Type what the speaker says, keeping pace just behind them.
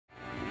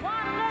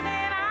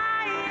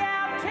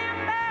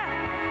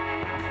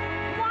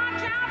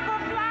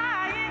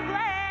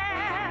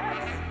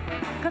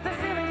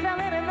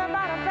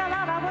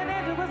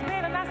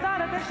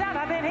shot,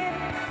 I've been hit.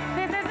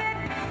 This is it,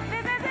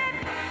 this is it.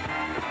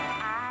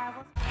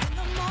 In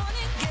the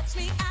morning, gets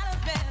me out of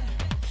bed,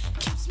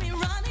 keeps me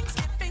running,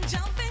 skipping,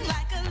 jumping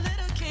like a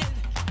little kid.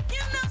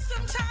 You know,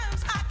 sometimes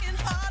I can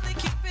hardly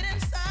keep it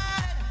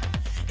inside.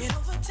 It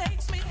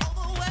overtakes me,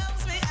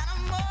 overwhelms me, and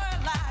I'm more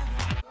alive.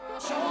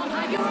 Show 'em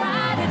how you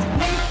ride it.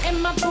 Me and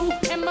my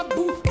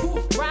boo,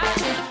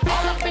 riding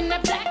all up in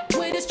that black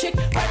with his chick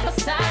right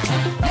beside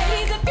him.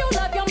 Ladies, if you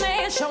love your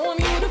man, show him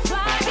you the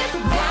fly. Just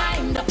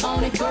grind up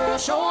on it, girl.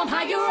 Show him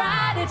how you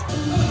ride it.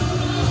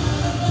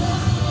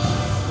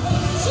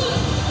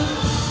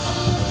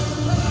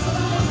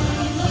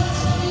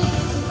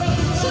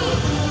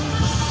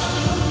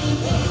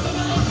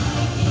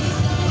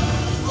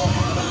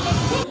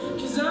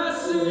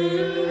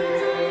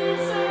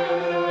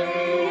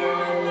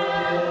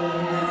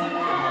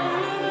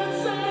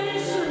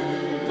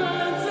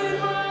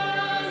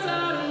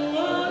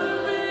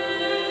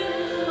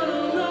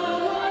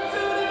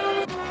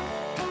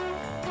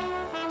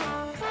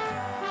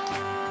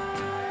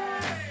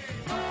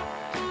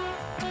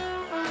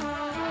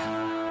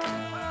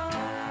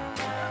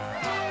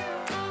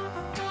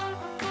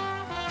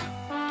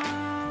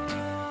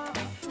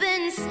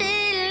 Been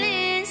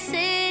sailing,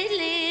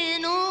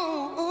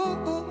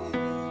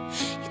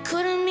 you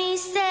couldn't be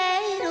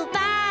said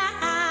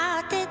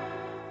about it.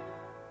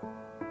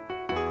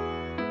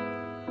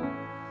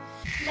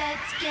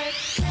 Let's get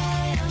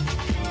clear.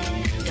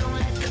 Don't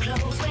let the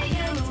clothes wear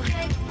you.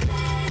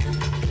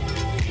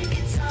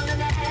 It's all in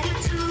the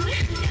attitude.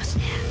 Now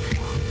snap.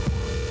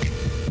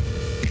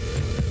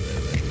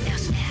 Now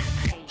snap.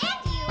 And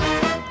you,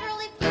 girl,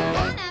 if you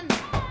wanna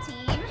make a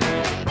team,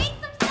 make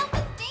some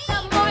self-esteem. The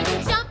more you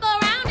jump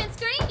around and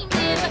scream,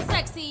 the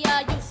sexier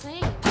you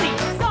seem.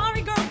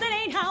 Sorry, girl, that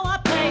ain't how I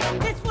play.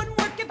 This wouldn't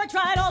work if I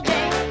tried all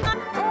day.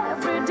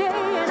 Every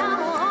day and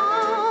I'm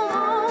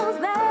almost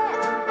there.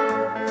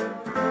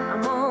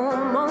 I'm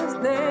almost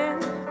there.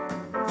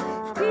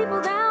 People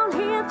down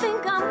here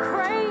think I'm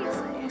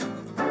crazy,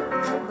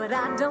 but I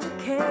don't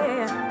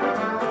care.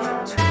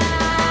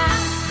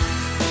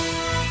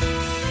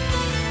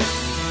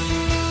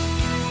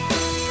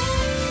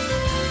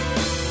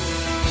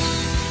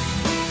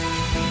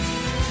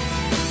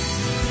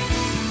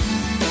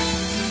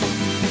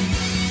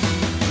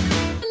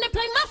 When they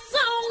play my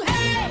song,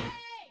 hey.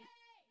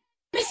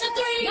 Mission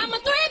 3, got my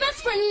 3 best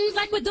friends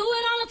like we do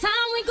it all the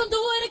time. We gon'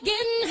 do it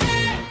again.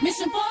 Hey.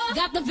 Mission 4,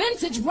 got the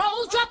vintage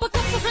rolls. Drop a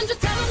couple hundred,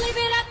 tell 'em leave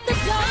it at the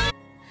door.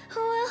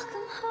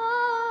 Welcome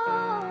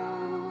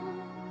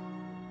home.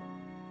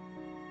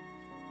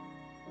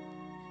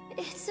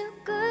 It's so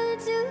good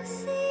to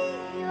see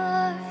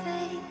your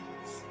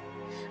face.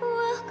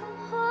 Welcome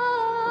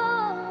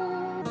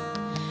home.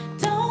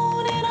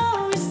 Don't it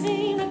always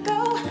seem to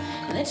go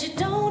that you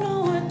don't know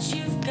what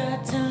you've got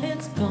till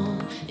it's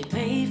gone? You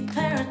paved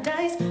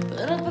paradise,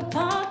 put up a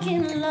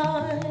parking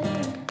lot.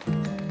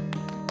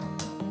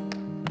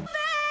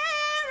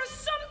 There is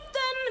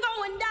something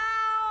going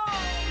down,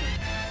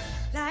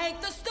 like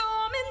the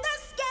storm in the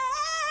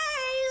sky.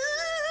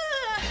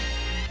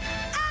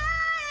 I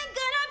ain't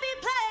gonna be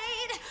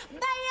played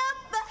by your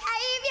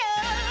behavior.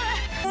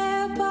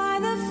 There by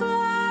the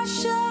flash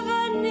of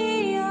a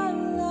neon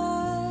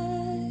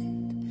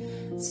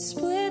light,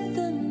 split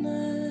the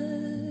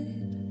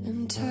night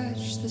and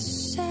touch the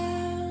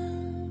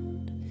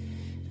sound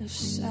of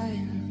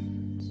silence.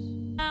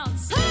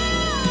 Oh,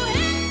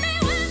 hit me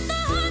with the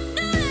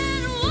thunder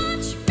and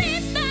watch me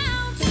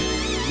bounce.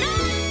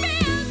 Night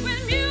feels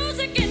when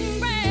music in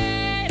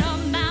great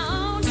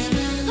amounts.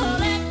 Oh,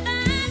 let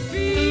that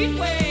beat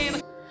wave.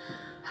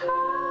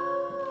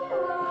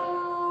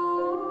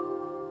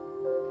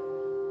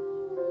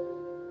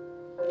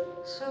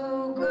 So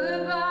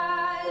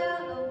goodbye,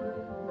 yellow brick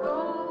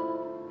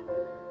road,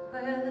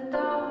 where the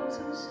dogs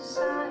of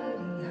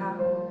society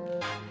howl.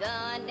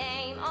 The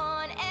name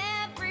on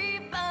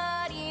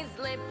everybody's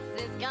lips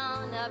is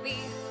gonna be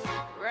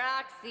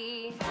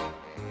Roxy.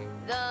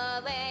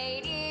 The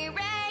lady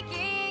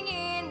raking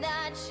in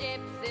the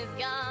chips is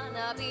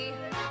gonna be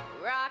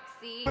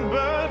Roxy.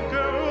 Bad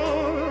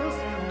girls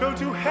go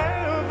to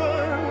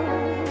heaven.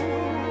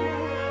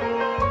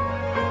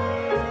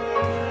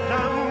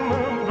 I'm a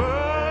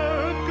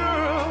bad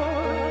girl,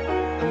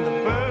 and the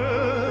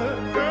bad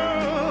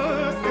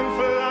girls can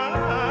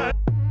fly.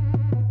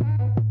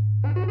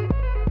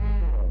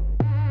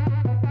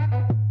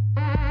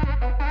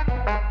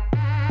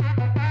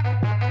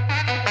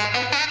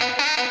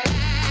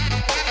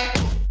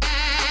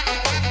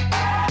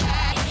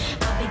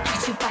 I've been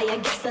catching fire,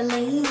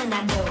 gasoline, and I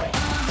know it.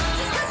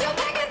 Just 'cause you're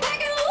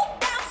packing, look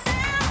down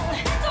sound,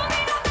 don't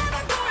mean I'm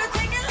never gonna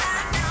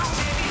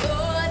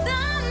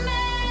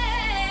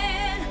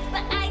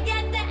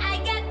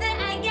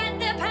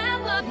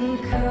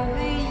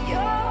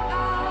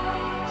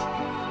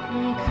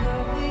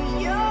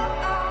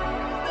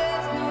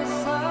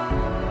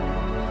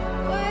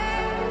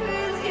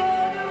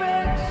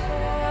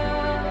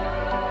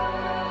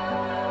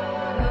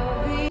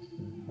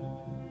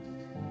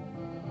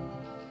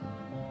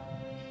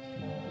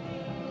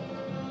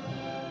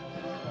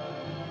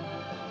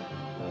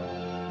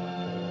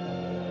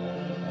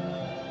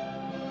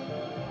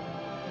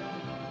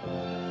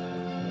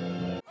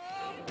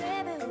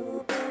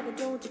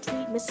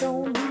me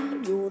so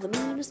mean. You're the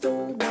meanest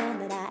old man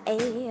that I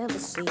ever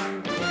seen.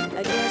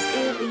 I guess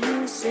if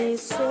you say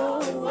so,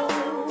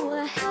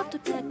 I have to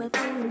pack my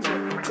things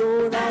and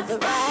go. That's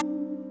right.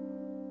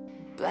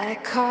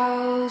 Black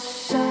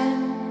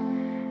ocean,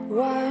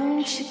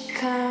 won't you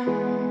come?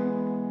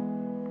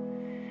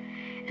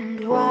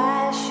 And why?